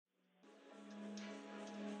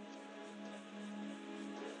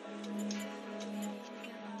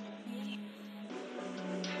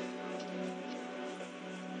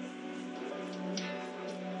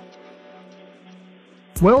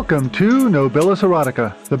Welcome to Nobilis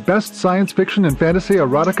Erotica, the best science fiction and fantasy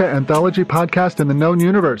erotica anthology podcast in the known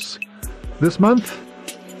universe. This month,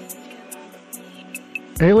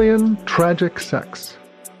 Alien Tragic Sex.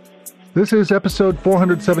 This is episode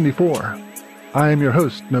 474. I am your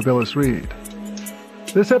host, Nobilis Reed.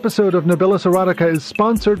 This episode of Nobilis Erotica is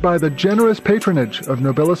sponsored by the generous patronage of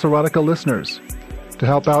Nobilis Erotica listeners. To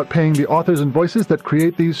help out paying the authors and voices that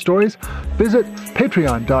create these stories, visit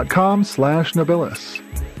patreon.com/Nobilis.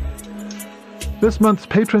 This month's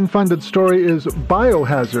patron-funded story is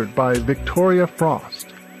Biohazard by Victoria Frost.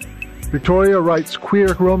 Victoria writes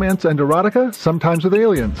queer romance and erotica, sometimes with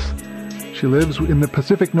aliens. She lives in the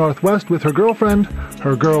Pacific Northwest with her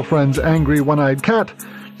girlfriend's angry one-eyed cat,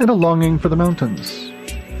 and a longing for the mountains.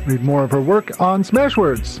 Read more of her work on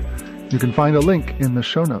Smashwords. You can find a link in the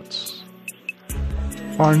show notes.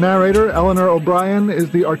 Our narrator, Eleanor O'Brien, is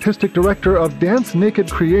the artistic director of Dance Naked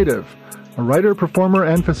Creative, a writer, performer,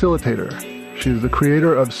 and facilitator. She is the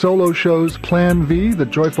creator of solo shows Plan V, The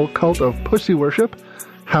Joyful Cult of Pussy Worship,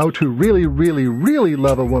 How to Really, Really, Really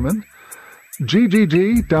Love a Woman,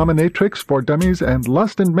 GGG, Dominatrix for Dummies and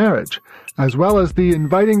Lust and Marriage, as well as the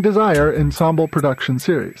Inviting Desire ensemble production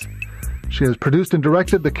series. She has produced and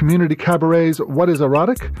directed the community cabarets What is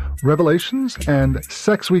Erotic, Revelations, and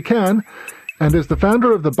Sex We Can, and is the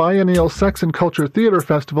founder of the biennial Sex and Culture Theater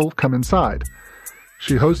Festival Come Inside.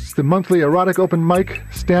 She hosts the monthly erotic open mic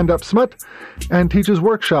Stand Up Smut and teaches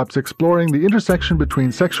workshops exploring the intersection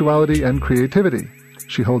between sexuality and creativity.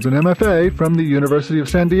 She holds an MFA from the University of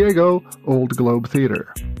San Diego Old Globe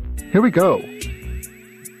Theater. Here we go.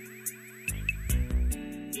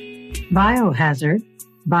 Biohazard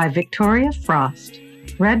by Victoria Frost,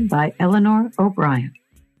 read by Eleanor O'Brien.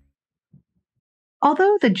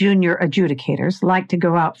 Although the junior adjudicators liked to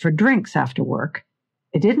go out for drinks after work,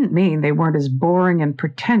 it didn't mean they weren't as boring and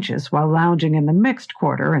pretentious while lounging in the mixed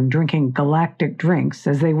quarter and drinking galactic drinks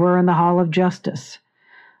as they were in the Hall of Justice.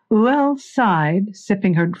 Uel sighed,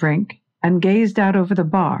 sipping her drink, and gazed out over the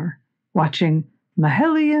bar, watching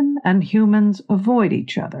Mahelian and humans avoid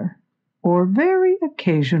each other, or very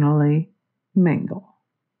occasionally mingle.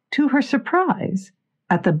 To her surprise,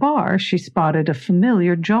 at the bar she spotted a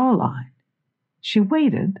familiar jawline. She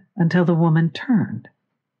waited until the woman turned.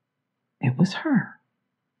 It was her.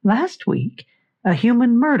 Last week, a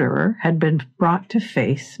human murderer had been brought to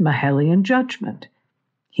face Mahelian judgment.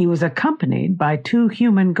 He was accompanied by 2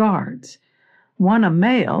 human guards, one a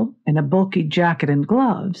male in a bulky jacket and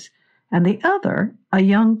gloves, and the other a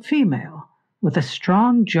young female with a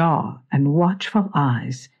strong jaw and watchful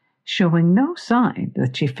eyes, showing no sign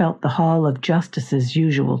that she felt the Hall of Justice's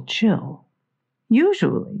usual chill.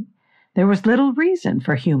 Usually, there was little reason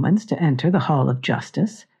for humans to enter the Hall of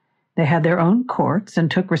Justice. They had their own courts and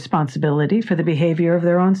took responsibility for the behavior of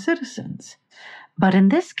their own citizens. But in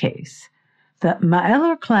this case, the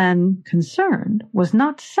Ma'eller clan concerned was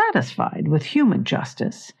not satisfied with human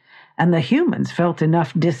justice, and the humans felt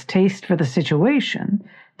enough distaste for the situation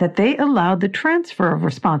that they allowed the transfer of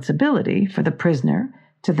responsibility for the prisoner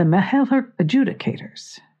to the Ma'eller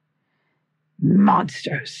adjudicators.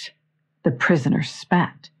 Monsters! The prisoner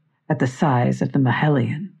spat at the size of the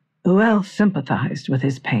Mahelian. Uel sympathized with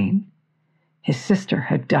his pain. His sister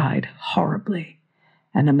had died horribly,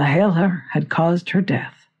 and a Maheller had caused her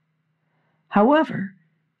death. However,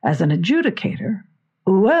 as an adjudicator,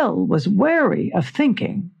 Uel was wary of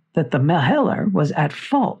thinking that the Maheller was at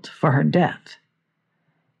fault for her death.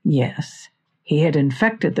 Yes, he had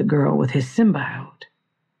infected the girl with his symbiote,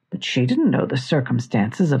 but she didn't know the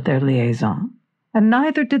circumstances of their liaison, and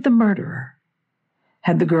neither did the murderer.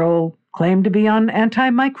 Had the girl claimed to be on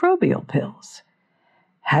antimicrobial pills?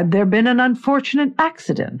 Had there been an unfortunate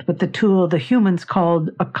accident with the tool the humans called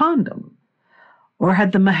a condom? Or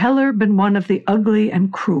had the Maheller been one of the ugly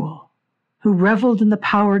and cruel, who reveled in the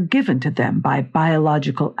power given to them by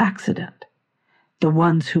biological accident, the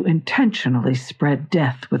ones who intentionally spread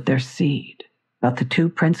death with their seed? But the 2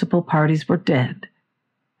 principal parties were dead,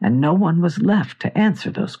 and no one was left to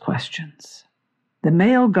answer those questions. The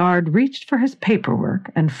male guard reached for his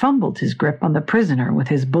paperwork and fumbled his grip on the prisoner with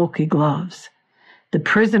his bulky gloves. The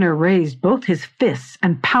prisoner raised both his fists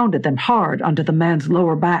and pounded them hard onto the man's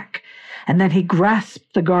lower back, and then he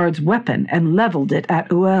grasped the guard's weapon and leveled it at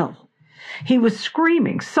Uel. He was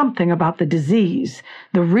screaming something about the disease,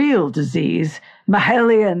 the real disease,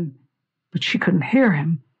 Mahelian, but she couldn't hear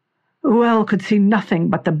him. Uel could see nothing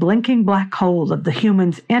but the blinking black hole of the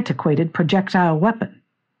human's antiquated projectile weapon.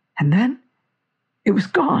 And then it was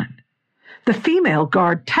gone. The female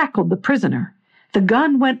guard tackled the prisoner. The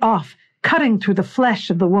gun went off, cutting through the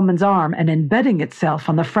flesh of the woman's arm and embedding itself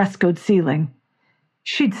on the frescoed ceiling.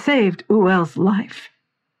 She'd saved Uel's life.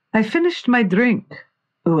 I finished my drink,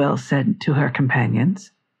 Uel said to her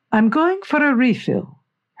companions. I'm going for a refill.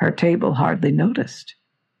 Her table hardly noticed.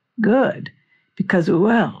 Good, because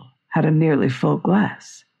Uel had a nearly full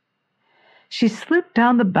glass. She slipped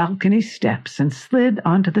down the balcony steps and slid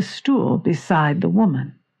onto the stool beside the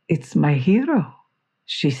woman. It's my hero,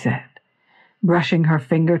 she said, brushing her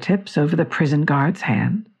fingertips over the prison guard's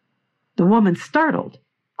hand. The woman startled,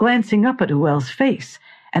 glancing up at Uel's face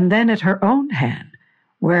and then at her own hand,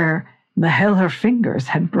 where her fingers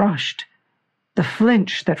had brushed. The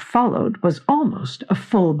flinch that followed was almost a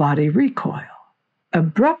full-body recoil.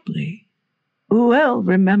 Abruptly, Uel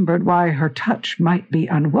remembered why her touch might be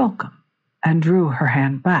unwelcome and drew her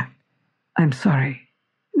hand back. I'm sorry.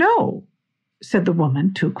 No, said the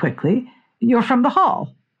woman too quickly. You're from the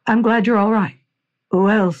hall. I'm glad you're all right.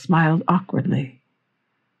 Uel smiled awkwardly.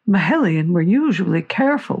 Mahelian were usually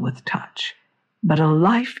careful with touch, but a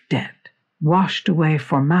life debt washed away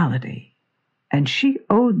formality, and she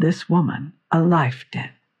owed this woman a life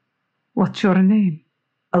debt. What's your name?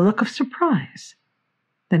 A look of surprise,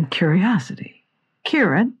 then curiosity.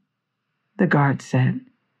 Kieran, the guard said.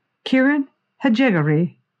 Kieran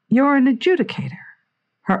Hajegari, you're an adjudicator.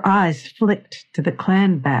 Her eyes flicked to the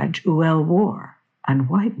clan badge Uel wore and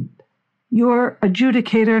widened. You're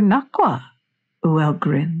adjudicator Nakwa, Uel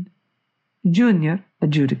grinned. Junior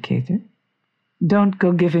adjudicator. Don't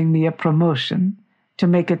go giving me a promotion to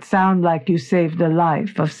make it sound like you saved the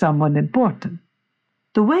life of someone important.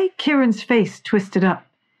 The way Kieran's face twisted up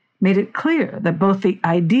made it clear that both the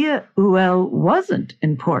idea Uel wasn't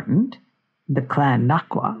important, the clan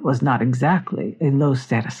Nakwa was not exactly a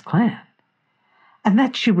low-status clan, and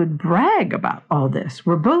that she would brag about all this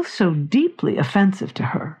were both so deeply offensive to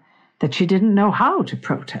her that she didn't know how to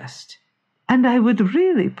protest. And I would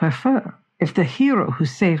really prefer if the hero who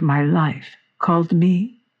saved my life called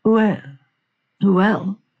me Uel.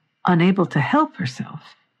 Uel, unable to help herself,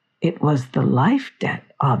 it was the life debt,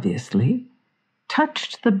 obviously,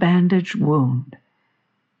 touched the bandaged wound.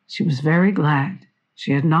 She was very glad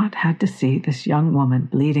she had not had to see this young woman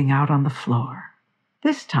bleeding out on the floor.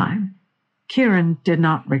 This time, Kieran did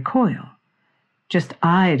not recoil, just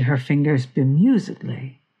eyed her fingers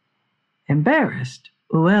bemusedly. Embarrassed,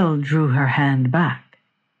 Uel drew her hand back.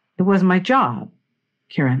 It was my job,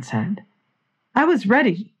 Kieran said. I was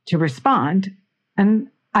ready to respond, and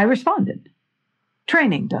I responded.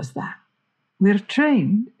 Training does that. We're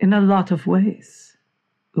trained in a lot of ways,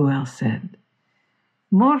 Uel said.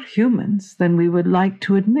 More humans than we would like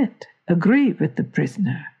to admit agree with the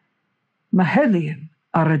prisoner. Mahelian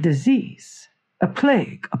are a disease, a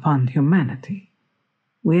plague upon humanity.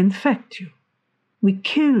 We infect you. We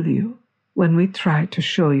kill you when we try to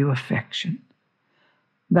show you affection.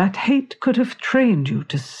 That hate could have trained you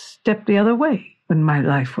to step the other way when my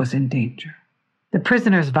life was in danger. The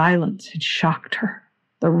prisoner's violence had shocked her,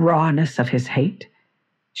 the rawness of his hate.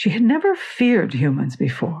 She had never feared humans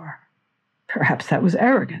before. Perhaps that was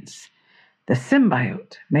arrogance. The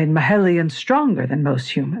symbiote made Mahelian stronger than most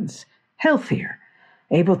humans, healthier,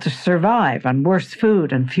 able to survive on worse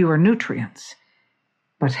food and fewer nutrients.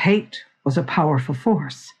 But hate was a powerful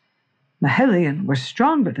force. Mahelian were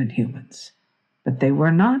stronger than humans, but they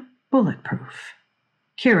were not bulletproof.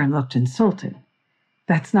 Kieran looked insulted.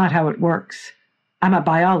 That's not how it works. I'm a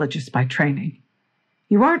biologist by training.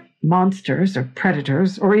 You aren't monsters or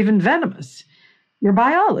predators or even venomous. Your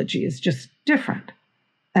biology is just different.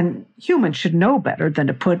 And humans should know better than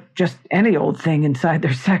to put just any old thing inside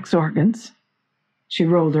their sex organs. She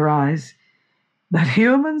rolled her eyes. But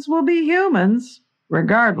humans will be humans,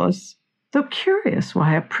 regardless. Though curious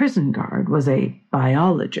why a prison guard was a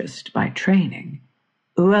biologist by training,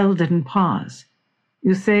 Uel didn't pause.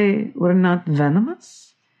 You say we're not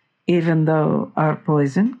venomous, even though our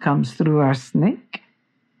poison comes through our snake?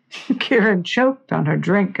 Kieran choked on her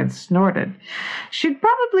drink and snorted. She'd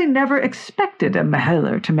probably never expected a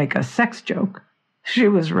Maheller to make a sex joke. She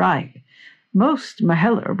was right. Most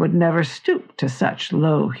Maheller would never stoop to such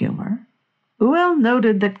low humor. Uel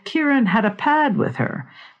noted that Kieran had a pad with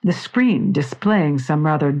her, the screen displaying some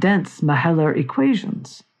rather dense Maheller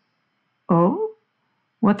equations. Oh?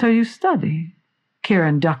 What are you studying?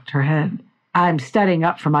 Kieran ducked her head. I'm studying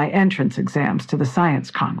up for my entrance exams to the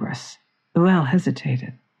Science Congress. Uel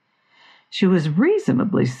hesitated. She was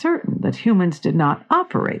reasonably certain that humans did not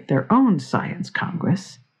operate their own Science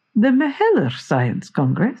Congress. The Maheller Science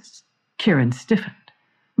Congress? Kieran stiffened.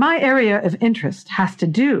 My area of interest has to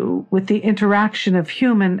do with the interaction of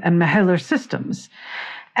human and Maheller systems,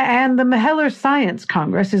 and the Maheller Science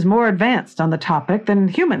Congress is more advanced on the topic than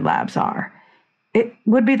human labs are. It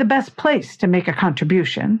would be the best place to make a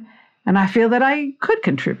contribution, and I feel that I could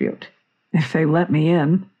contribute, if they let me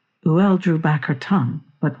in. Uel drew back her tongue,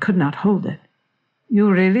 but could not hold it. You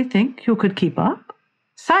really think you could keep up?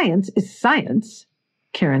 Science is science,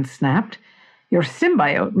 Kieran snapped. Your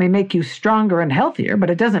symbiote may make you stronger and healthier, but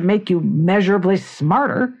it doesn't make you measurably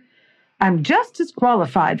smarter. I'm just as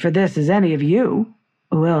qualified for this as any of you.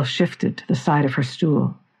 Uel shifted to the side of her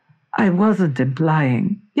stool. I wasn't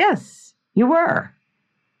implying. Yes, you were.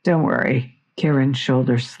 Don't worry, Kieran's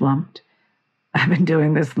shoulders slumped. I've been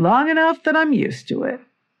doing this long enough that I'm used to it.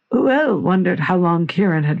 Uel wondered how long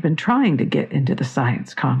Kieran had been trying to get into the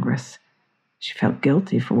Science Congress. She felt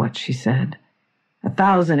guilty for what she said.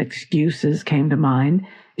 1,000 excuses came to mind.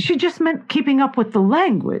 She just meant keeping up with the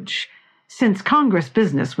language, since Congress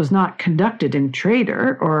business was not conducted in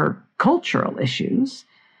trader or cultural issues.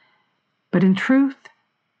 But in truth,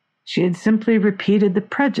 she had simply repeated the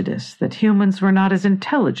prejudice that humans were not as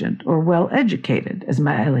intelligent or well-educated as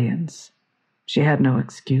Mahelians. She had no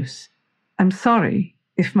excuse. I'm sorry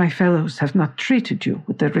if my fellows have not treated you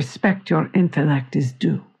with the respect your intellect is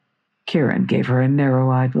due. Kieran gave her a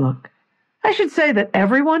narrow-eyed look. I should say that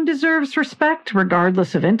everyone deserves respect,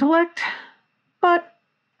 regardless of intellect, but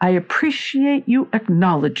I appreciate you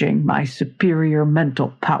acknowledging my superior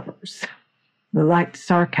mental powers. The light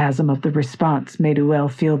sarcasm of the response made Uel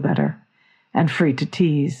feel better, and free to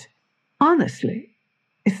tease. Honestly,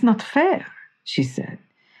 it's not fair, she said.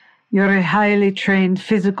 You're a highly trained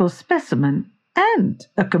physical specimen and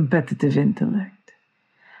a competitive intellect.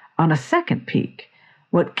 On a second peek,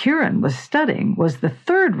 what Kieran was studying was the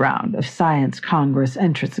third round of Science Congress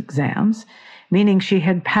entrance exams, meaning she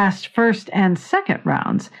had passed first and second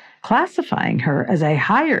rounds, classifying her as a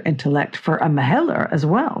higher intellect for a Maheller as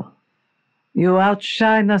well. You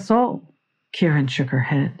outshine us all, Kieran shook her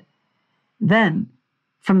head. Then,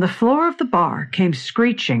 from the floor of the bar came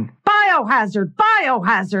screeching, Biohazard!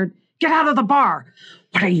 Biohazard! Get out of the bar!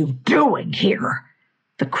 What are you doing here?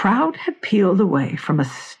 The crowd had peeled away from a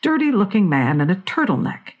sturdy-looking man in a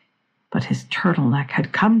turtleneck, but his turtleneck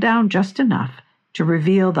had come down just enough to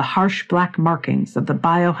reveal the harsh black markings of the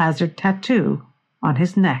Biohazard tattoo on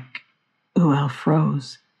his neck. Uel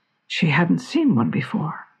froze. She hadn't seen one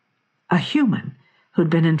before. A human who'd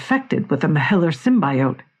been infected with a Maheller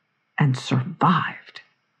symbiote and survived.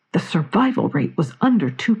 The survival rate was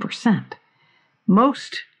under 2%.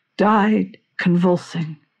 Most died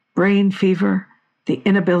convulsing, brain fever, the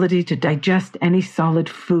inability to digest any solid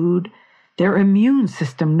food, their immune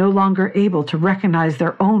system no longer able to recognize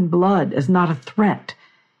their own blood as not a threat.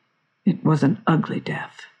 It was an ugly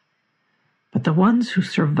death. But the ones who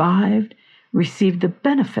survived received the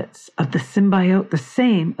benefits of the symbiote the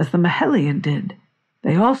same as the Mahelian did.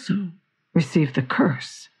 They also received the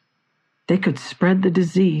curse. They could spread the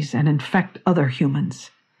disease and infect other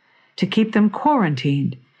humans. To keep them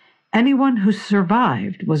quarantined, anyone who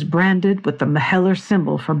survived was branded with the Maheller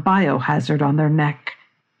symbol for Biohazard on their neck.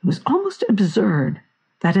 It was almost absurd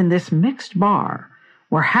that in this mixed bar,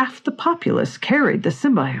 where half the populace carried the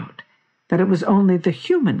symbiote, that it was only the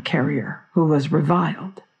human carrier who was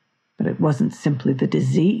reviled. But it wasn't simply the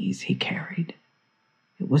disease he carried.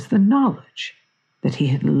 It was the knowledge that he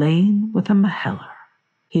had lain with a Maheller.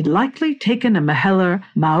 He'd likely taken a Maheller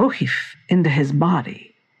Ma'ohif into his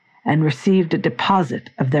body and received a deposit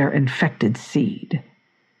of their infected seed.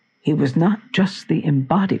 He was not just the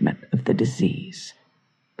embodiment of the disease,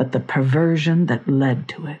 but the perversion that led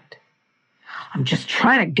to it. I'm just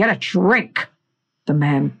trying to get a drink, the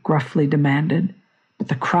man gruffly demanded, but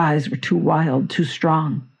the cries were too wild, too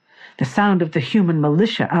strong. The sound of the human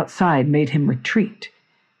militia outside made him retreat.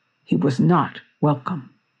 He was not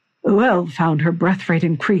welcome. Uel found her breath rate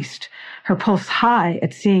increased, her pulse high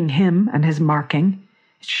at seeing him and his marking.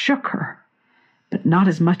 It shook her, but not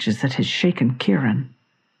as much as it had shaken Kieran.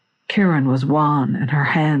 Kieran was wan and her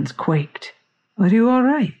hands quaked. Are you all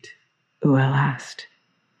right? Uel asked.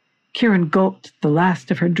 Kieran gulped the last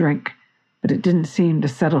of her drink, but it didn't seem to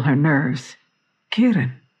settle her nerves.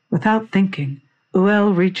 Kieran, without thinking,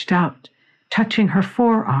 Uel reached out, touching her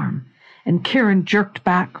forearm, and Kieran jerked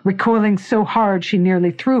back, recoiling so hard she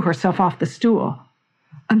nearly threw herself off the stool.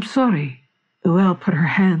 I'm sorry. Uel put her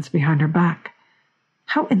hands behind her back.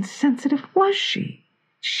 How insensitive was she?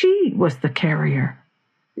 She was the carrier.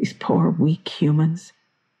 These poor, weak humans.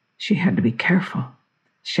 She had to be careful.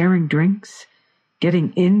 Sharing drinks,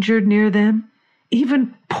 getting injured near them,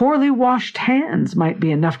 even poorly washed hands might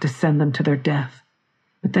be enough to send them to their death.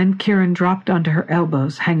 But then Kieran dropped onto her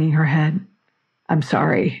elbows, hanging her head. I'm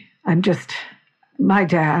sorry. My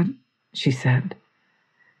dad, she said.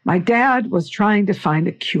 My dad was trying to find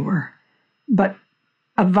a cure, but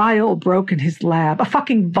a vial broke in his lab. A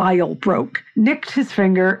fucking vial broke. Nicked his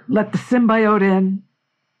finger, let the symbiote in.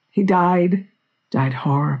 He died. Died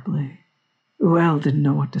horribly. Uel didn't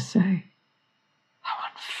know what to say. How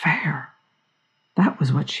unfair. That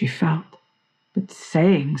was what she felt. But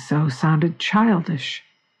saying so sounded childish.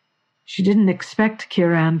 She didn't expect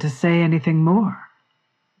Kieran to say anything more.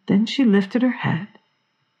 Then she lifted her head,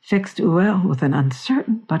 fixed Uel with an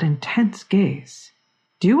uncertain but intense gaze.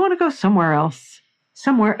 Do you want to go somewhere else?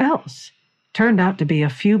 Somewhere else turned out to be a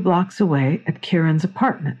few blocks away at Kieran's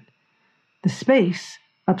apartment. The space,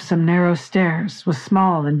 up some narrow stairs, was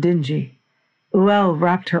small and dingy. Uel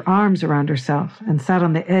wrapped her arms around herself and sat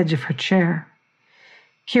on the edge of her chair.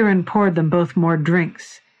 Kieran poured them both more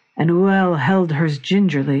drinks, and Uel held hers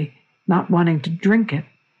gingerly, not wanting to drink it,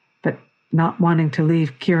 but not wanting to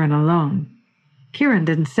leave Kieran alone. Kieran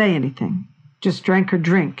didn't say anything, just drank her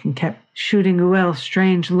drink and kept shooting Uel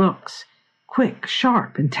strange looks, quick,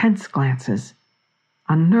 sharp, intense glances,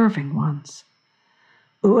 unnerving ones.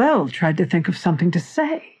 Uel tried to think of something to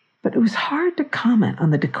say, but it was hard to comment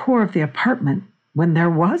on the decor of the apartment when there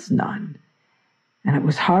was none. And it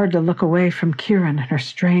was hard to look away from Kieran and her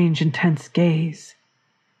strange, intense gaze.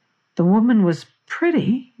 The woman was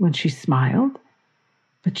pretty when she smiled,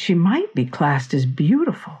 but she might be classed as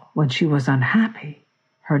beautiful when she was unhappy.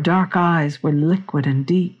 Her dark eyes were liquid and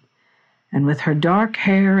deep, and with her dark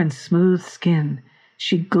hair and smooth skin,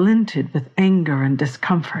 she glinted with anger and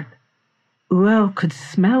discomfort. Uel could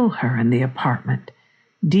smell her in the apartment,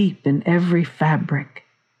 deep in every fabric,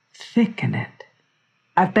 thick in it.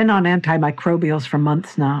 I've been on antimicrobials for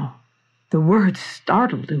months now. The words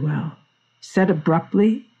startled Uel, said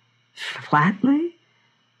abruptly, flatly,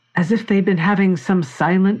 as if they'd been having some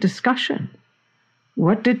silent discussion.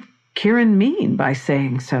 What did Kieran mean by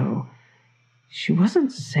saying so? She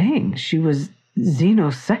wasn't saying she was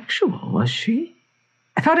xenosexual, was she?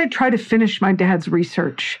 I thought I'd try to finish my dad's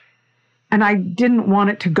research, and I didn't want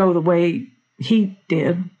it to go the way he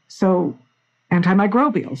did, so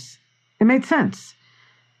antimicrobials. It made sense.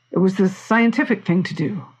 It was the scientific thing to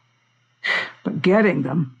do. But getting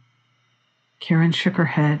them... Kieran shook her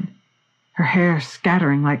head, her hair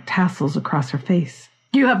scattering like tassels across her face.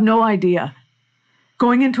 You have no idea.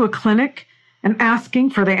 Going into a clinic and asking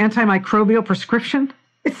for the antimicrobial prescription?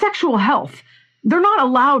 It's sexual health. They're not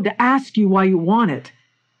allowed to ask you why you want it.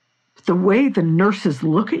 But the way the nurses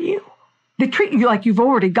look at you, they treat you like you've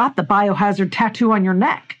already got the Biohazard tattoo on your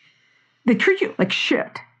neck. They treat you like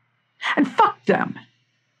shit. And fuck them.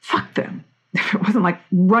 Fuck them. If it wasn't like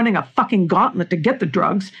running a fucking gauntlet to get the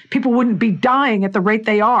drugs, people wouldn't be dying at the rate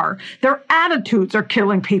they are. Their attitudes are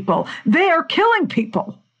killing people. They are killing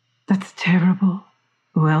people. That's terrible,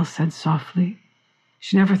 Uel said softly.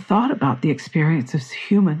 She never thought about the experience of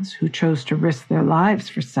humans who chose to risk their lives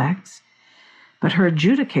for sex. But her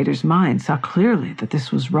adjudicator's mind saw clearly that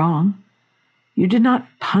this was wrong. You did not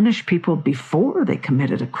punish people before they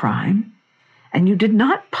committed a crime, and you did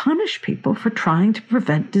not punish people for trying to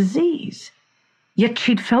prevent disease. Yet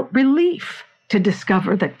she'd felt relief to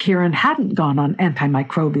discover that Kieran hadn't gone on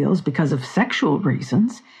antimicrobials because of sexual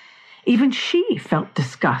reasons. Even she felt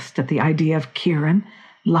disgust at the idea of Kieran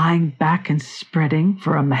lying back and spreading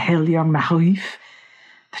for a Mahelia Mahoif,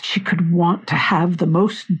 that she could want to have the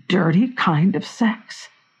most dirty kind of sex,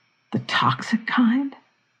 the toxic kind.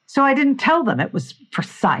 So I didn't tell them it was for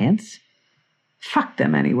science. Fuck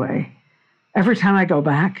them anyway. Every time I go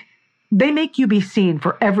back, they make you be seen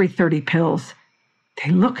for every 30 pills.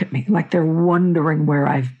 They look at me like they're wondering where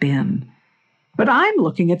I've been. But I'm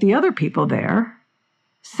looking at the other people there.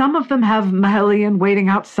 Some of them have Mahelian waiting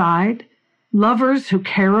outside, lovers who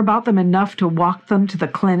care about them enough to walk them to the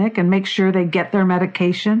clinic and make sure they get their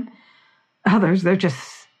medication. Others, they're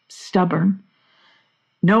just stubborn,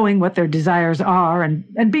 knowing what their desires are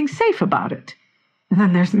and being safe about it. And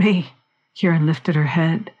then there's me. Kieran lifted her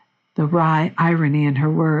head, the wry irony in her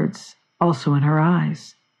words, also in her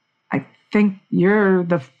eyes. I think you're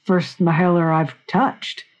the first Maheller I've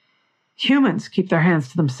touched. Humans keep their hands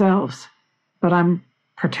to themselves, but I'm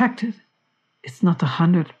protected. It's not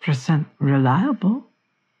 100% reliable.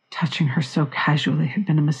 Touching her so casually had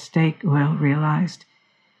been a mistake, Uel realized.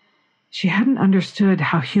 She hadn't understood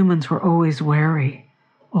how humans were always wary,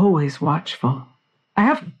 always watchful. I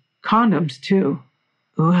have condoms, too.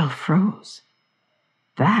 Uel froze.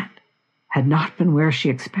 That had not been where she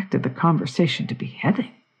expected the conversation to be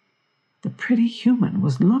heading. The pretty human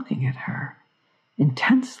was looking at her,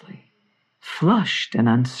 intensely, flushed and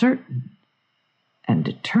uncertain, and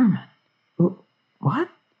determined. What?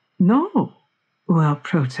 No, Uel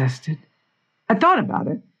protested. I thought about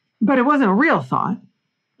it, but it wasn't a real thought.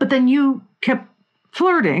 But then you kept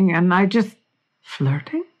flirting, and I just...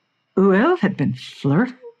 Flirting? Uel had been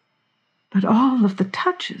flirting? But all of the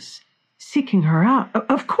touches seeking her out.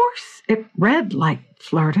 Of course, it read like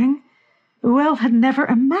flirting. Uel had never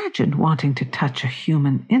imagined wanting to touch a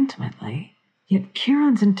human intimately. Yet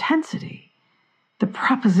Kieran's intensity, the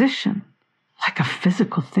proposition, like a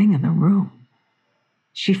physical thing in the room.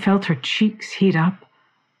 She felt her cheeks heat up,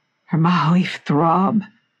 her mahoif throb.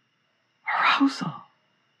 Arousal.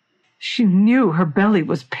 She knew her belly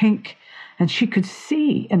was pink, and she could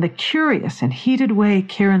see in the curious and heated way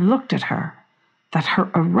Kieran looked at her that her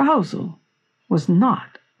arousal was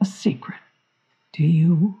not a secret. "Do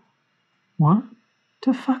you want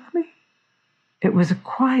to fuck me?" It was a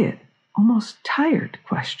quiet, almost tired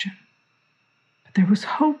question, but there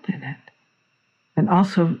was hope in it, and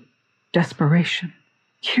also desperation.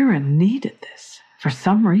 Kieran needed this for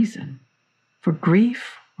some reason, for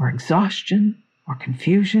grief or exhaustion or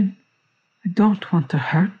confusion. "I don't want to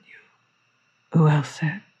hurt you," Uel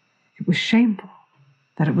said. It was shameful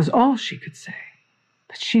that it was all she could say,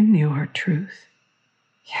 but she knew her truth.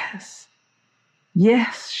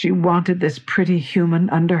 Yes, she wanted this pretty human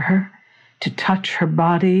under her, to touch her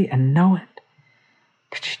body and know it.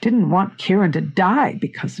 But she didn't want Kieran to die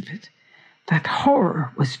because of it. That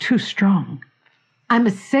horror was too strong. "I'm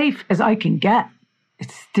as safe as I can get."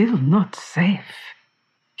 "It's still not safe."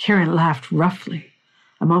 Kieran laughed roughly,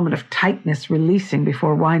 a moment of tightness releasing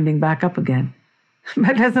before winding back up again.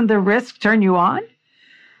 "But doesn't the risk turn you on?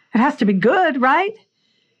 It has to be good, right?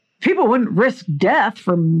 People wouldn't risk death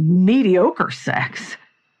for mediocre sex."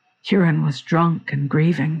 Kieran was drunk and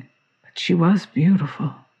grieving, but she was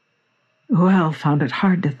beautiful. Uel found it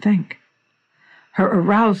hard to think. Her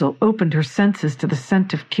arousal opened her senses to the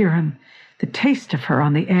scent of Kieran, the taste of her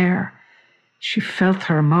on the air. She felt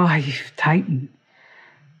her moaif tighten,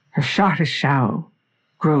 her shao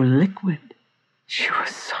grow liquid. She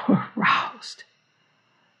was so aroused.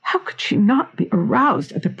 How could she not be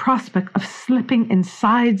aroused at the prospect of slipping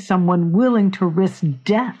inside someone willing to risk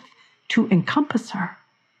death to encompass her?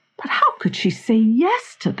 But how could she say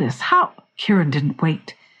yes to this? How? Kieran didn't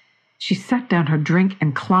wait. She set down her drink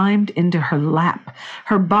and climbed into her lap,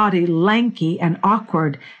 her body lanky and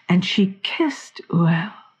awkward, and she kissed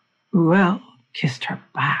Uel. Uel kissed her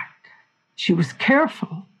back. She was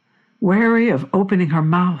careful, wary of opening her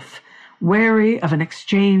mouth, wary of an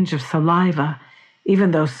exchange of saliva,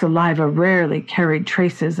 even though saliva rarely carried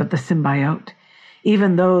traces of the symbiote,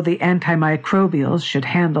 even though the antimicrobials should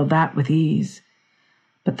handle that with ease.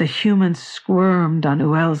 But the human squirmed on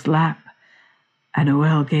Uel's lap, and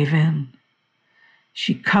Uel gave in.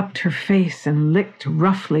 She cupped her face and licked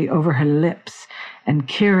roughly over her lips, and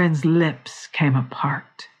Kieran's lips came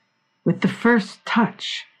apart. With the first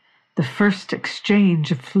touch, the first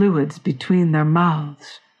exchange of fluids between their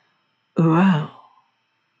mouths, Uel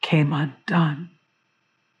came undone.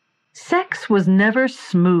 Sex was never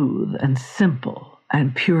smooth and simple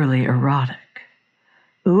and purely erotic.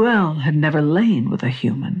 Uel had never lain with a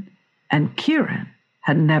human, and Kieran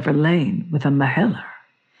had never lain with a Maheller,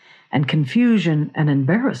 and confusion and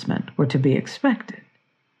embarrassment were to be expected.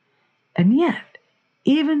 And yet,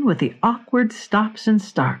 even with the awkward stops and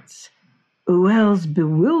starts, Uel's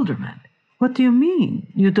bewilderment, "What do you mean?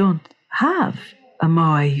 You don't have a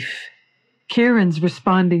moaif?" Kieran's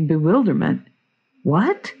responding bewilderment,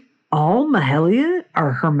 "What? All Mahelia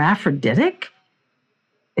are hermaphroditic?"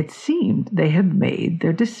 It seemed they had made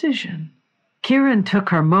their decision. Kieran took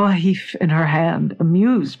her moaif in her hand,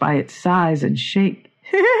 amused by its size and shape.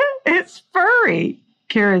 "It's furry,"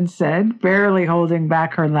 Kieran said, barely holding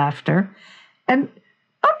back her laughter, "and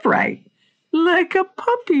upright, like a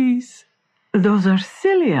puppy's." "Those are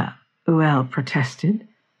cilia," Uel protested.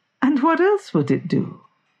 "And what else would it do?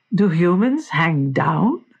 Do humans hang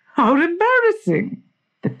down? How embarrassing!"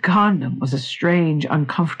 The condom was a strange,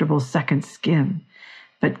 uncomfortable second skin,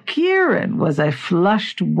 but Kieran was a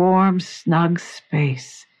flushed, warm, snug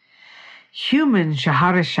space. Human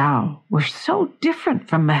shaharishau were so different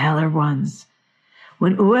from Maheller ones.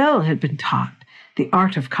 When Uel had been taught the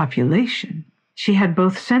art of copulation, she had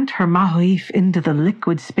both sent her mahoif into the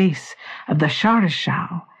liquid space of the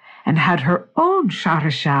sharishau and had her own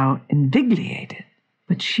sharishau invigliated.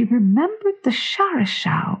 But she remembered the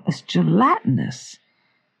sharishau as gelatinous,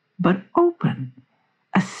 but open,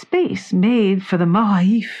 a space made for the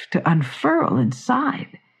moaif to unfurl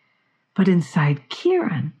inside. But inside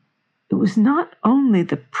Kieran, it was not only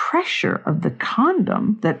the pressure of the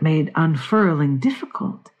condom that made unfurling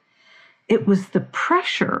difficult. It was the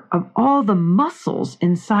pressure of all the muscles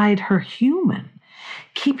inside her human,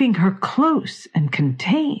 keeping her close and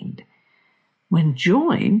contained. When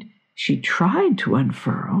joined, she tried to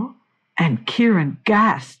unfurl, and Kieran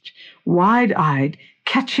gasped, wide-eyed,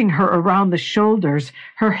 catching her around the shoulders,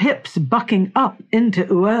 her hips bucking up into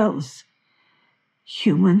Uel's.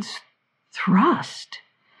 Humans thrust.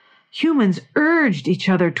 Humans urged each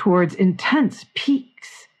other towards intense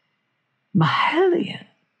peaks. Mahelian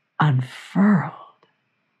unfurled.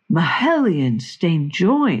 Mahelian stayed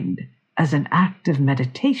joined as an act of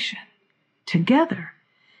meditation. Together,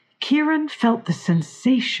 Kieran felt the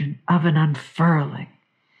sensation of an unfurling.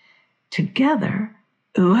 Together,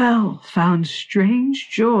 Uel found strange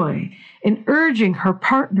joy in urging her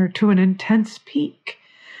partner to an intense peak.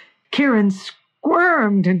 Kieran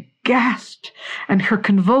squirmed and gasped, and her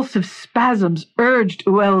convulsive spasms urged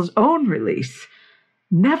Uel's own release.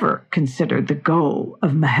 Never considered the goal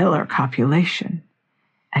of Mahelar copulation,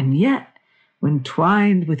 and yet, when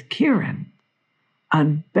twined with Kieran,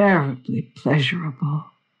 unbearably pleasurable.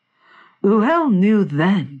 Uel knew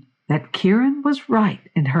then that Kieran was right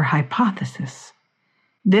in her hypothesis.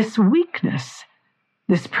 This weakness,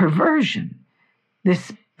 this perversion,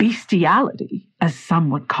 this bestiality, as some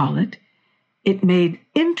would call it, it made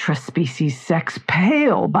intraspecies sex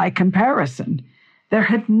pale by comparison. There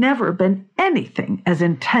had never been anything as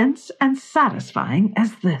intense and satisfying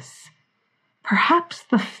as this. Perhaps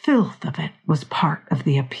the filth of it was part of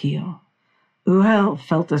the appeal. Uel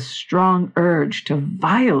felt a strong urge to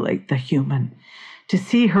violate the human, to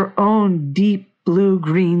see her own deep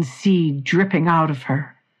blue-green seed dripping out of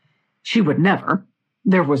her. She would never.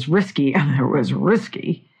 There was risky and there was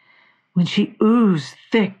risky. When she oozed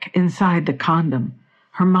thick inside the condom,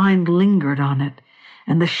 her mind lingered on it,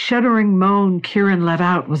 and the shuddering moan Kieran let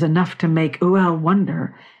out was enough to make Uel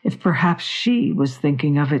wonder if perhaps she was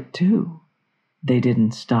thinking of it too. They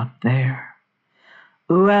didn't stop there.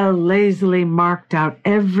 Uel lazily marked out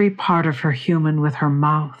every part of her human with her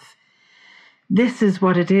mouth. This is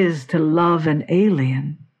what it is to love an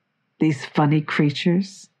alien. These funny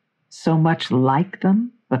creatures, so much like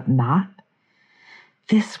them, but not.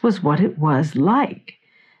 This was what it was like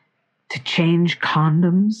to change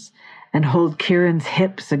condoms and hold Kieran's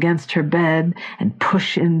hips against her bed and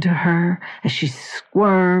push into her as she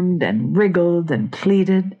squirmed and wriggled and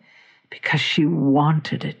pleaded because she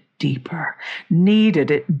wanted it deeper,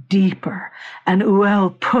 needed it deeper, and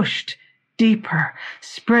Uel pushed deeper,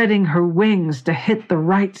 spreading her wings to hit the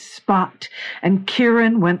right spot, and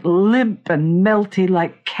Kieran went limp and melty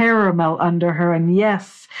like caramel under her, and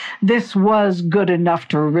yes, this was good enough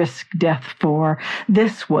to risk death for.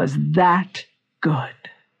 This was that good.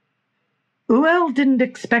 Uel didn't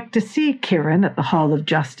expect to see Kieran at the Hall of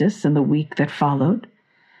Justice in the week that followed,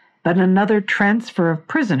 but another transfer of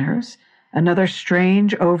prisoners, another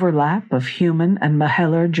strange overlap of human and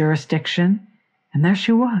Mahelar jurisdiction, and there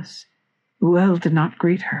she was. Uel did not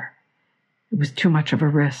greet her. It was too much of a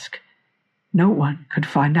risk. No one could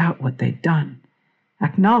find out what they'd done.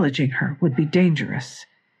 Acknowledging her would be dangerous,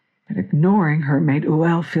 but ignoring her made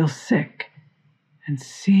Uel feel sick. And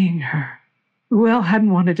seeing her, Uel hadn't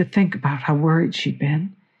wanted to think about how worried she'd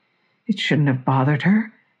been. It shouldn't have bothered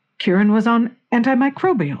her. Kieran was on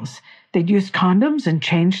antimicrobials. They'd used condoms and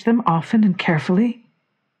changed them often and carefully.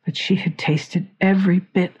 But she had tasted every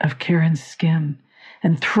bit of Kieran's skin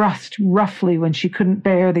and thrust roughly when she couldn't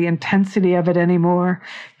bear the intensity of it anymore.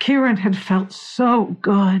 Kieran had felt so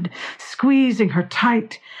good, squeezing her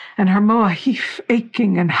tight, and her moahif,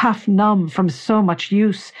 aching and half numb from so much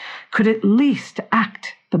use, could at least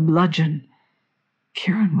act the bludgeon.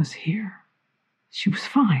 Kieran was here. She was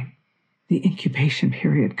fine. The incubation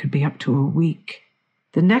period could be up to a week.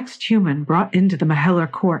 The next human brought into the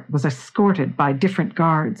Mahelar court was escorted by different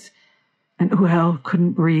guards, and Uel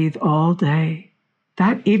couldn't breathe all day.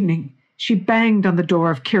 That evening, she banged on the door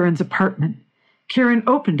of Kieran's apartment. Kieran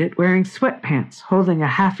opened it wearing sweatpants, holding a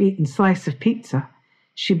half-eaten slice of pizza.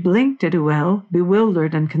 She blinked at Uel,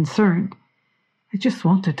 bewildered and concerned. I just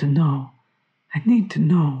wanted to know. I need to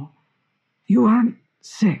know. You aren't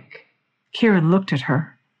sick. Kieran looked at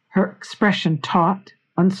her, her expression taut,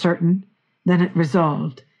 uncertain. Then it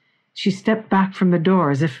resolved. She stepped back from the door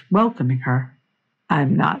as if welcoming her.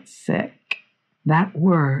 I'm not sick. That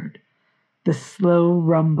word, the slow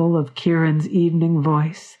rumble of Kieran's evening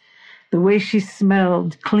voice, the way she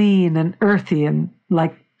smelled clean and earthy and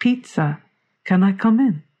like pizza. Can I come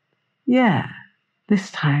in? Yeah. This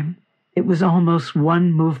time, it was almost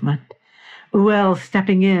one movement. Uel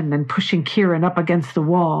stepping in and pushing Kieran up against the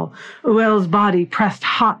wall. Uel's body pressed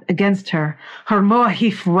hot against her. Her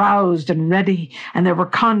moahif roused and ready, and there were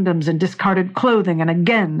condoms and discarded clothing, and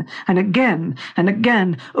again, and again, and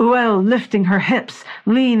again, Uel lifting her hips,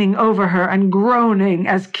 leaning over her and groaning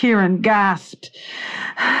as Kieran gasped.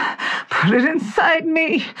 Put it inside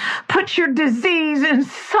me. Put your disease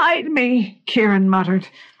inside me, Kieran muttered.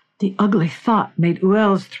 The ugly thought made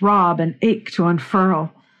Uel's throb and ache to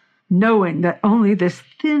unfurl. Knowing that only this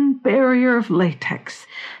thin barrier of latex,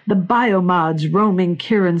 the biomods roaming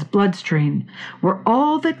Kieran's bloodstream, were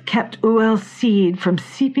all that kept Uel's seed from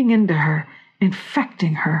seeping into her,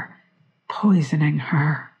 infecting her, poisoning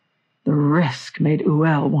her. The risk made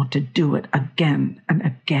Uel want to do it again and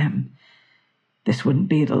again. This wouldn't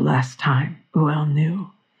be the last time, Uel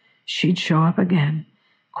knew. She'd show up again,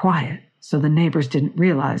 quiet, so the neighbors didn't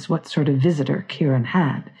realize what sort of visitor Kieran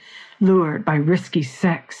had, lured by risky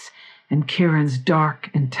sex and Kieran's dark,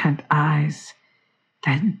 intent eyes.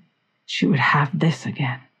 Then she would have this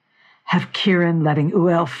again. Have Kieran letting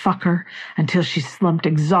Uel fuck her until she slumped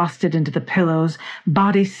exhausted into the pillows,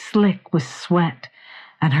 body slick with sweat,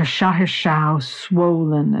 and her shahishau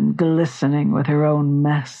swollen and glistening with her own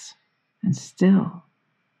mess. And still,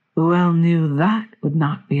 Uel knew that would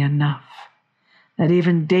not be enough, that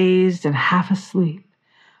even dazed and half asleep,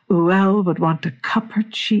 Uel would want to cup her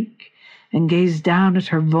cheek and gaze down at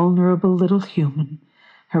her vulnerable little human,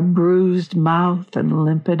 her bruised mouth and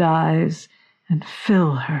limpid eyes, and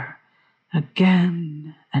fill her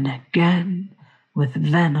again and again with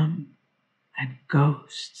venom and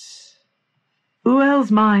ghosts.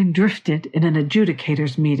 Uel's mind drifted in an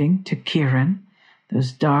adjudicators meeting to Kieran,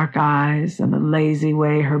 those dark eyes and the lazy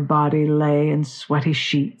way her body lay in sweaty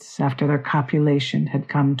sheets after their copulation had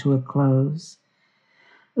come to a close.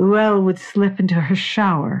 Uel would slip into her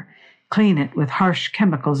shower, clean it with harsh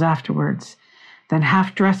chemicals afterwards, then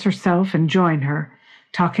half-dress herself and join her,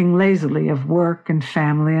 talking lazily of work and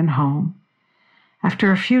family and home.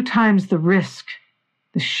 After a few times the risk,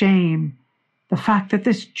 the shame, the fact that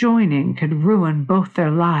this joining could ruin both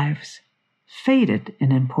their lives, faded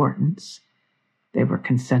in importance. They were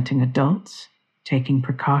consenting adults, taking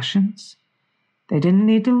precautions. They didn't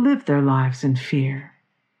need to live their lives in fear.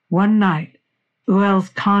 One night, Uel's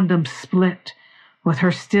condom split, with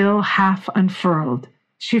her still half unfurled.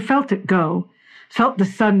 She felt it go, felt the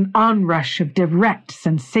sudden onrush of direct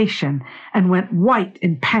sensation, and went white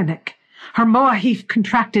in panic. Her moahif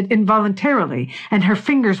contracted involuntarily, and her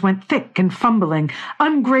fingers went thick and fumbling,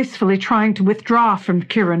 ungracefully trying to withdraw from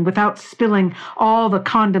Kieran without spilling all the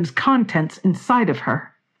condom's contents inside of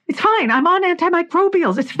her. "It's fine, I'm on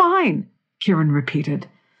antimicrobials, it's fine," Kieran repeated.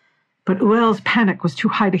 But Uel's panic was too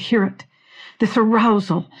high to hear it. This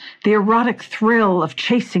arousal, the erotic thrill of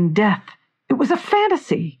chasing death, it was a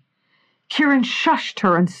fantasy. Kieran shushed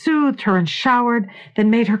her and soothed her and showered,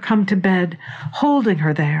 then made her come to bed, holding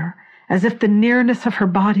her there, as if the nearness of her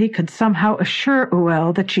body could somehow assure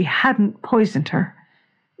Uel that she hadn't poisoned her.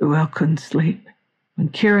 Uel couldn't sleep. When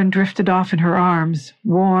Kieran drifted off in her arms,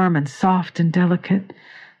 warm and soft and delicate,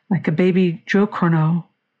 like a baby jocorno,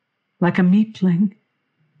 like a meepling,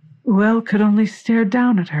 Uel could only stare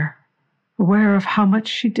down at her, aware of how much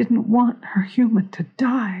she didn't want her human to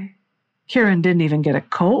die. Kieran didn't even get a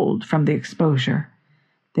cold from the exposure.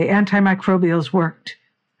 The antimicrobials worked,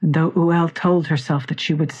 and though Uel told herself that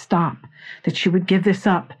she would stop, that she would give this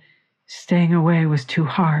up, staying away was too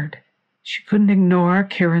hard. She couldn't ignore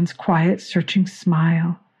Kieran's quiet, searching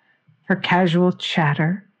smile, her casual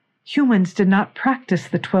chatter. Humans did not practice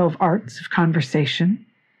the 12 arts of conversation.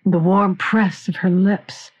 The warm press of her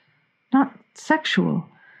lips, not sexual,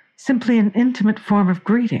 simply an intimate form of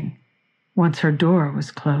greeting, once her door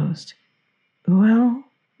was closed. Uel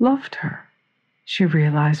loved her, she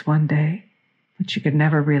realized one day, but she could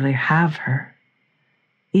never really have her.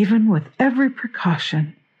 Even with every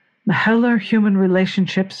precaution, Maheller-human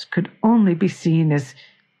relationships could only be seen as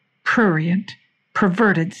prurient,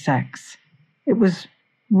 perverted sex. It was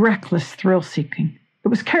reckless thrill-seeking. It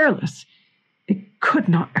was careless. It could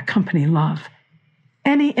not accompany love.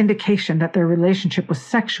 Any indication that their relationship was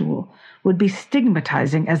sexual would be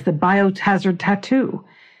stigmatizing as the Biohazard tattoo,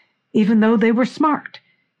 even though they were smart,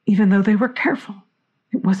 even though they were careful.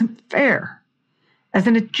 It wasn't fair. As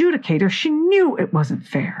an adjudicator, she knew it wasn't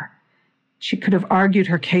fair. She could have argued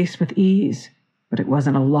her case with ease, but it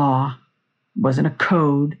wasn't a law. It wasn't a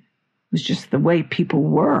code. It was just the way people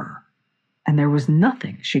were. And there was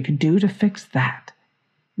nothing she could do to fix that.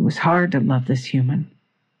 It was hard to love this human,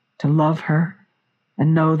 to love her,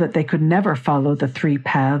 and know that they could never follow the 3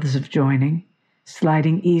 paths of joining,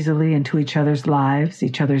 sliding easily into each other's lives,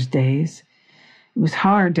 each other's days. It was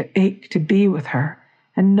hard to ache to be with her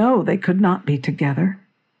and know they could not be together.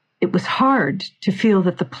 It was hard to feel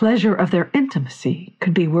that the pleasure of their intimacy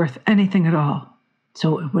could be worth anything at all,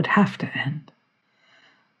 so it would have to end.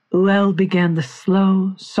 Uel began the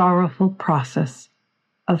slow, sorrowful process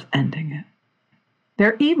of ending it.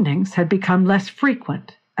 Their evenings had become less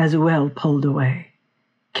frequent as Uel pulled away.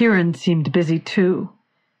 Kieran seemed busy too,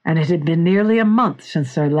 and it had been nearly a month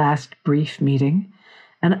since their last brief meeting,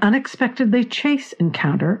 an unexpectedly chase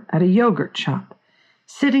encounter at a yogurt shop,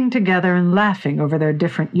 sitting together and laughing over their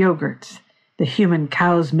different yogurts, the human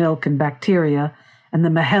cow's milk and bacteria, and the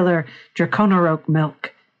Maheller draconoroke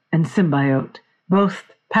milk and symbiote, both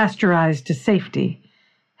pasteurized to safety,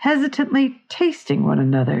 hesitantly tasting one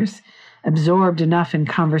another's, absorbed enough in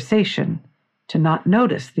conversation to not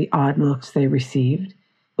notice the odd looks they received.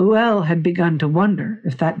 Uel had begun to wonder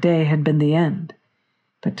if that day had been the end.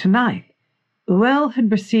 But tonight, Uel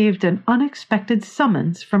had received an unexpected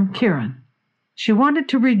summons from Kieran. She wanted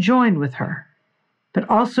to rejoin with her, but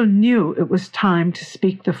also knew it was time to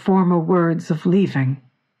speak the formal words of leaving.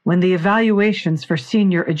 When the evaluations for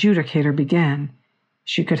senior adjudicator began,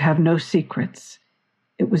 she could have no secrets.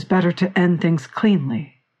 It was better to end things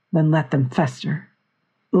cleanly than let them fester.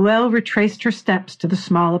 Uel retraced her steps to the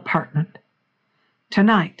small apartment.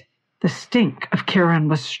 Tonight, the stink of Kieran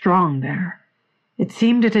was strong there. It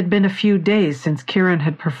seemed it had been a few days since Kieran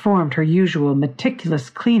had performed her usual meticulous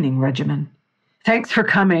cleaning regimen. "Thanks for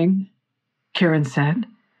coming," Kieran said,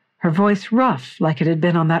 her voice rough like it had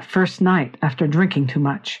been on that first night after drinking too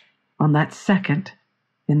much, on that second,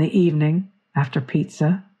 in the evening after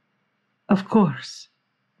pizza. Of course,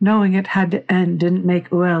 knowing it had to end didn't make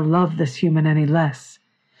Uel love this human any less.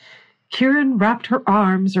 Kieran wrapped her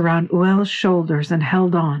arms around Uel's shoulders and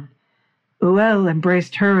held on. Uel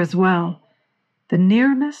embraced her as well, the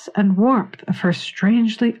nearness and warmth of her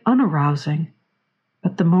strangely unarousing,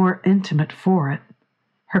 but the more intimate for it.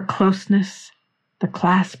 Her closeness, the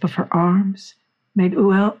clasp of her arms, made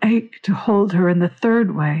Uel ache to hold her in the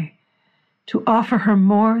third way, to offer her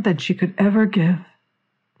more than she could ever give.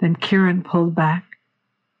 Then Kieran pulled back,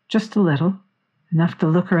 just a little, enough to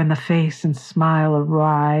look her in the face and smile a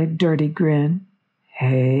wry, dirty grin.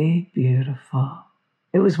 "Hey, beautiful."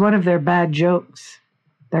 It was one of their bad jokes,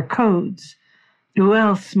 their codes.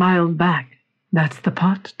 Uel smiled back. That's the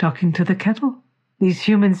pot talking to the kettle. These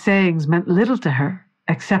human sayings meant little to her,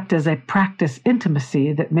 except as a practice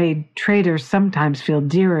intimacy that made traders sometimes feel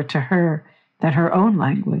dearer to her than her own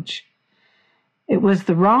language. It was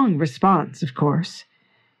the wrong response, of course.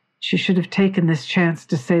 She should have taken this chance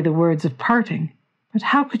to say the words of parting, but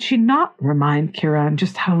how could she not remind Kieran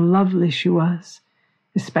just how lovely she was,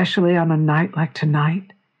 especially on a night like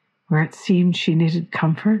tonight, where it seemed she needed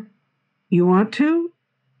comfort? "You want to?"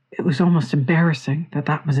 It was almost embarrassing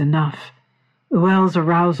that was enough. Uel's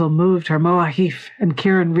arousal moved her moahif, and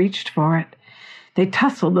Kieran reached for it. They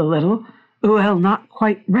tussled a little, Uel not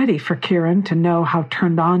quite ready for Kieran to know how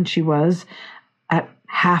turned on she was at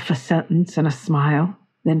half a sentence and a smile.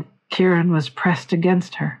 Then Kieran was pressed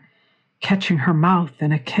against her, catching her mouth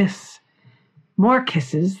in a kiss. More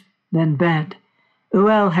kisses, then bed.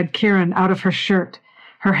 Uel had Kieran out of her shirt,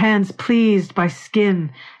 her hands pleased by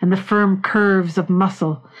skin and the firm curves of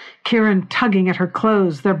muscle, Kieran tugging at her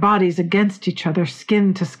clothes, their bodies against each other,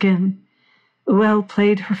 skin to skin. Uel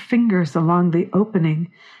played her fingers along the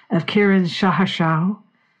opening of Kieran's shahashao,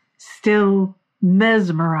 still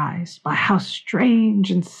mesmerized by how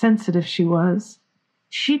strange and sensitive she was.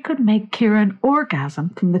 She could make Kieran orgasm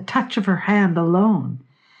from the touch of her hand alone.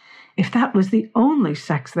 If that was the only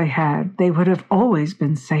sex they had, they would have always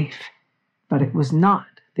been safe. But it was not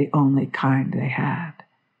the only kind they had.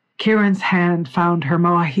 Kieran's hand found her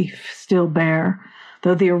moahif, still bare,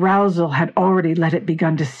 though the arousal had already let it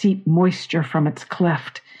begun to seep moisture from its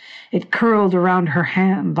cleft. It curled around her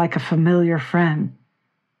hand like a familiar friend.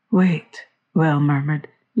 "Wait," Uel murmured.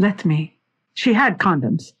 "Let me." She had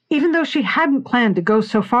condoms, even though she hadn't planned to go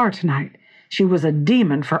so far tonight. She was a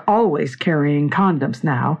demon for always carrying condoms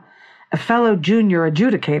now. A fellow junior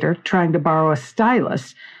adjudicator, trying to borrow a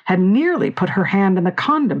stylus, had nearly put her hand in the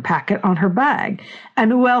condom packet on her bag,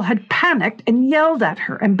 and Uel had panicked and yelled at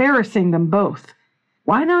her, embarrassing them both.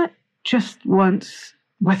 "Why not just once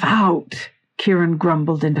without?" Kieran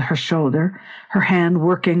grumbled into her shoulder, her hand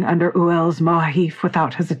working under Uel's moahif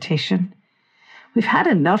without hesitation. "We've had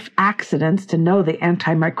enough accidents to know the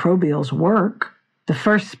antimicrobials work." The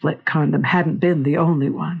first split condom hadn't been the only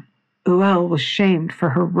one. Uel was shamed for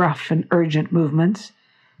her rough and urgent movements.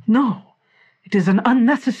 "No, it is an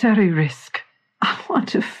unnecessary risk. I want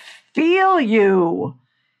to feel you."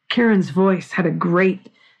 Kieran's voice had a grate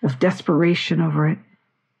of desperation over it.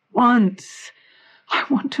 "Once. I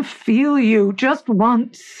want to feel you, just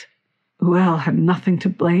once." Uel had nothing to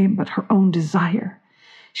blame but her own desire.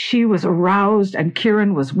 She was aroused, and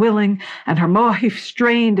Kieran was willing, and her moahif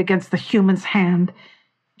strained against the human's hand.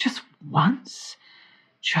 Just once.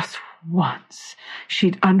 Just once,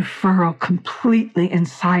 she'd unfurl completely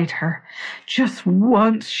inside her. Just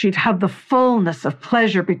once, she'd have the fullness of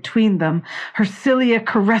pleasure between them, her cilia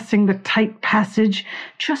caressing the tight passage.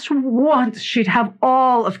 Just once, she'd have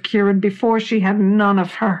all of Kieran before she had none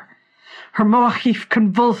of her. Her moahif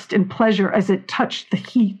convulsed in pleasure as it touched the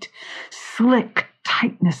heat. Slick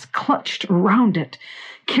tightness clutched around it.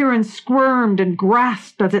 Kieran squirmed and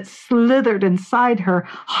grasped as it slithered inside her,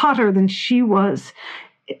 hotter than she was.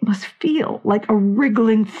 It must feel like a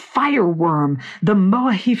wriggling fireworm, the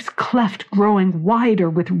moahif's cleft growing wider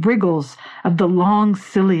with wriggles of the long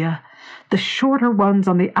cilia, the shorter ones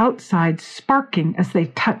on the outside sparking as they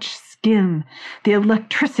touched skin, the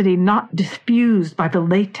electricity not diffused by the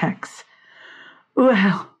latex.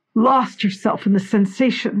 Uel lost herself in the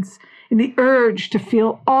sensations, in the urge to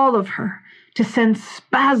feel all of her, to send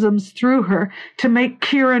spasms through her, to make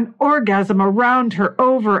Kieran orgasm around her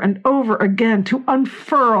over and over again, to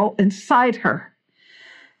unfurl inside her.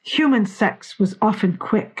 Human sex was often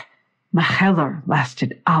quick. Maheller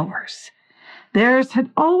lasted hours. Theirs had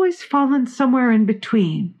always fallen somewhere in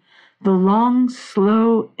between, the long,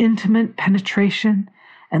 slow, intimate penetration,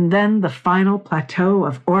 and then the final plateau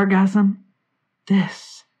of orgasm.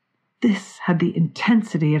 This had the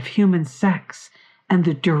intensity of human sex and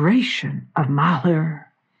the duration of Maher.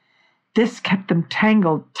 This kept them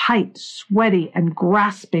tangled, tight, sweaty, and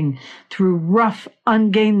grasping through rough,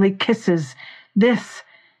 ungainly kisses. This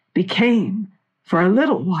became, for a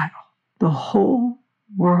little while, the whole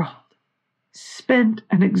world. Spent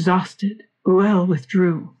and exhausted, Uel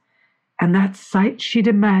withdrew, and that sight she'd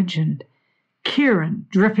imagined, Kieran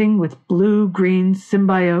dripping with blue-green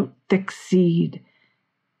symbiote thick seed,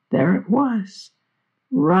 there it was,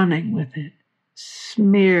 running with it,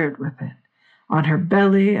 smeared with it, on her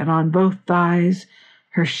belly and on both thighs,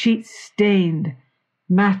 her sheets stained,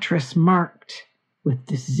 mattress marked with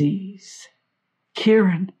disease.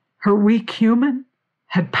 Kieran, her weak human,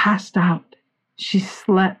 had passed out. She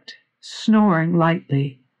slept, snoring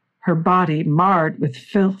lightly, her body marred with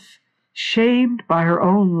filth, shamed by her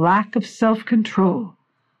own lack of self-control,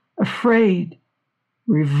 afraid,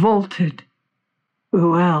 revolted.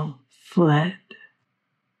 Uel fled.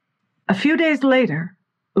 A few days later,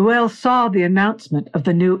 Uel saw the announcement of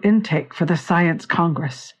the new intake for the Science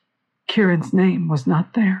Congress. Kieran's name was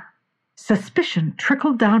not there. Suspicion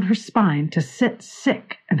trickled down her spine to sit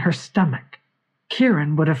sick in her stomach.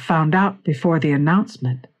 Kieran would have found out before the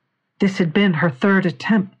announcement. This had been her third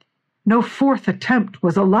attempt. No fourth attempt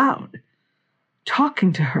was allowed.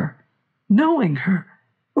 Talking to her, knowing her,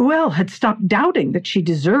 Uel had stopped doubting that she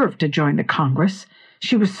deserved to join the Congress.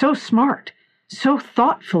 She was so smart, so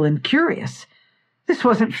thoughtful and curious. This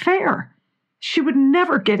wasn't fair. She would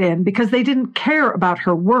never get in because they didn't care about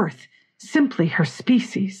her worth, simply her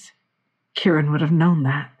species. Kieran would have known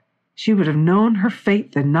that. She would have known her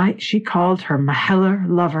fate the night she called her Maheller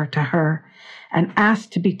lover to her and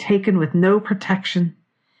asked to be taken with no protection,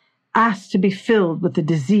 asked to be filled with the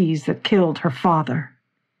disease that killed her father.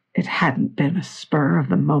 It hadn't been a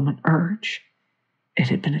spur-of-the-moment urge. It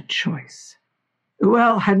had been a choice.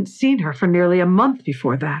 Uel hadn't seen her for nearly a month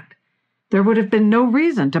before that. There would have been no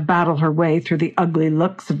reason to battle her way through the ugly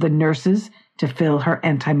looks of the nurses to fill her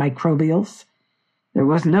antimicrobials. There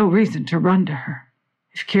was no reason to run to her.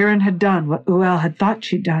 If Kieran had done what Uel had thought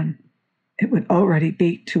she'd done, it would already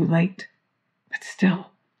be too late. But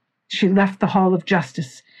still, she left the Hall of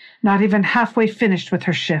Justice, not even halfway finished with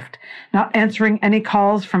her shift, not answering any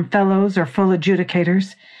calls from fellows or full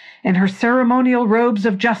adjudicators, in her ceremonial robes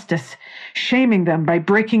of justice, shaming them by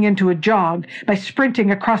breaking into a jog, by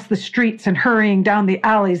sprinting across the streets and hurrying down the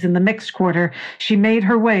alleys in the mixed quarter. She made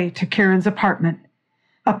her way to Kieran's apartment.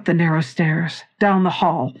 Up the narrow stairs, down the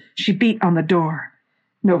hall, she beat on the door.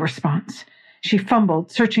 No response. She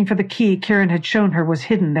fumbled, searching for the key Kieran had shown her was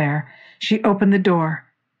hidden there. She opened the door.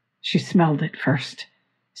 She smelled it first.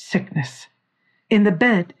 Sickness. In the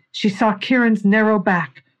bed, she saw Kieran's narrow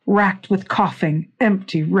back, racked with coughing,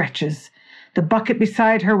 empty wretches. The bucket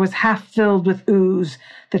beside her was half filled with ooze,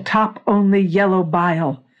 the top only yellow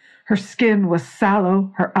bile. Her skin was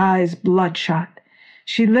sallow, her eyes bloodshot.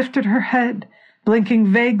 She lifted her head,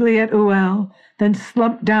 blinking vaguely at Uel, then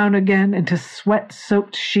slumped down again into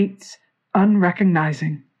sweat-soaked sheets,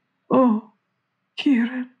 unrecognizing. Oh,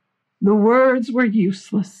 Kieran. The words were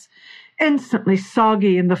useless, instantly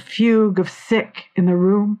soggy in the fugue of sick in the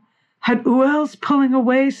room. Had Uel's pulling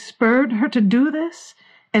away spurred her to do this,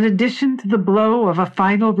 in addition to the blow of a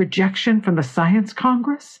final rejection from the Science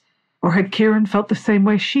Congress? Or had Kieran felt the same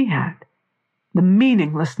way she had? The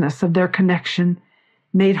meaninglessness of their connection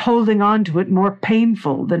made holding on to it more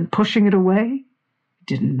painful than pushing it away? It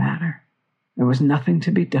didn't matter. There was nothing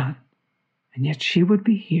to be done. And yet she would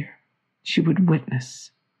be here. She would witness.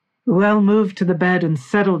 Uel moved to the bed and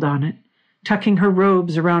settled on it, tucking her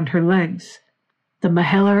robes around her legs. The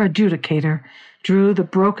Maheller adjudicator drew the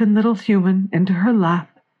broken little human into her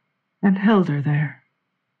lap and held her there.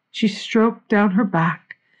 She stroked down her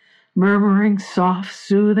back, murmuring soft,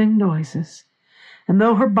 soothing noises, and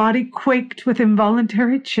though her body quaked with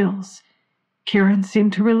involuntary chills, Kieran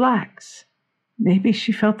seemed to relax. Maybe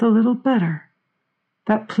she felt a little better.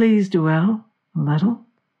 That pleased Uel a little,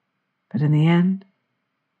 but in the end,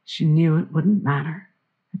 she knew it wouldn't matter.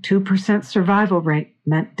 A 2% survival rate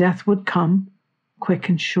meant death would come, quick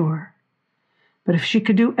and sure. But if she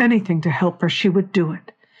could do anything to help her, she would do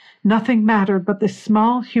it. Nothing mattered but this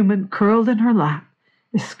small human curled in her lap,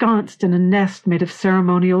 ensconced in a nest made of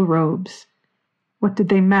ceremonial robes. What did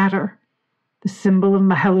they matter? The symbol of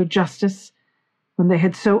Maheller justice, when they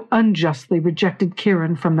had so unjustly rejected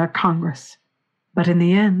Kieran from their Congress. But in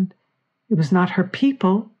the end, it was not her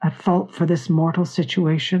people at fault for this mortal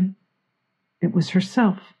situation. It was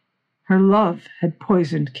herself. Her love had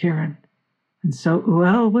poisoned Kieran, and so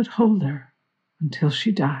Uel would hold her until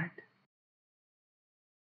she died.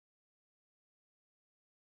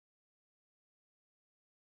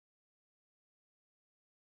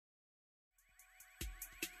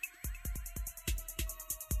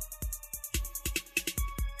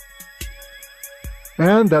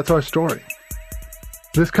 And that's our story.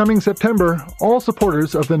 This coming September, all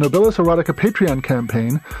supporters of the Nobilis Erotica Patreon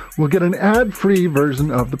campaign will get an ad-free version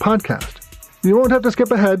of the podcast. You won't have to skip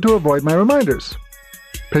ahead to avoid my reminders.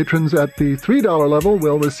 Patrons at the $3 level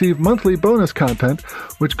will receive monthly bonus content,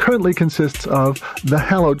 which currently consists of The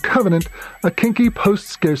Hallowed Covenant, a kinky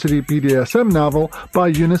post-scarcity BDSM novel by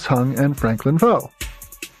Eunice Hung and Franklin Foe.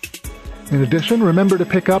 In addition, remember to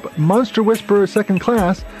pick up Monster Whisperer 2nd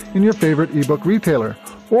Class in your favorite ebook retailer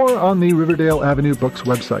or on the Riverdale Avenue Books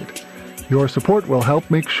website. Your support will help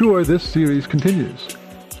make sure this series continues.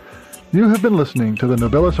 You have been listening to the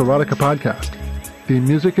Nobilis Erotica podcast. The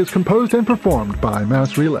music is composed and performed by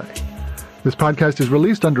Mass Relay. This podcast is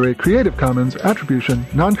released under a Creative Commons Attribution,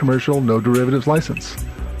 Non-Commercial, No Derivatives license.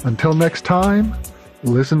 Until next time,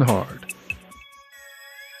 listen hard.